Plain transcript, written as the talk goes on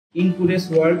In today's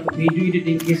world, video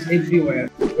editing is everywhere.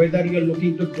 Whether you're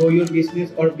looking to grow your business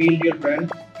or build your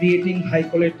brand, creating high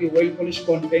quality, well-polished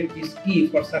content is key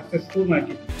for successful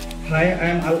marketing. Hi, I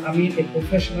am AMIN, a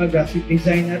professional graphic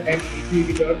designer and video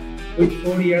editor with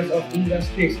 4 years of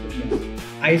industry experience.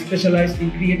 I specialize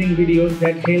in creating videos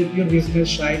that help your business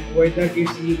shine, whether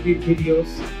it's YouTube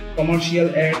videos, commercial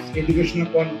ads,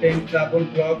 educational content, travel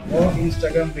blog, or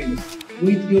Instagram reels.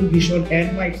 With your vision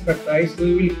and my expertise,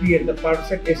 we will create the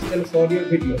perfect style for your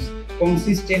videos,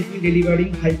 consistently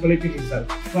delivering high quality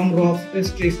results. From raw footage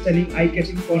to telling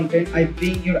eye-catching content, I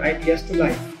bring your ideas to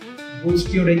life. Boost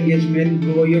your engagement,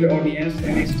 grow your audience,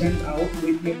 and stand out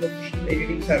with your professional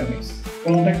editing service.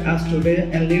 Contact us today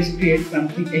and let's create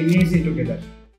something amazing together.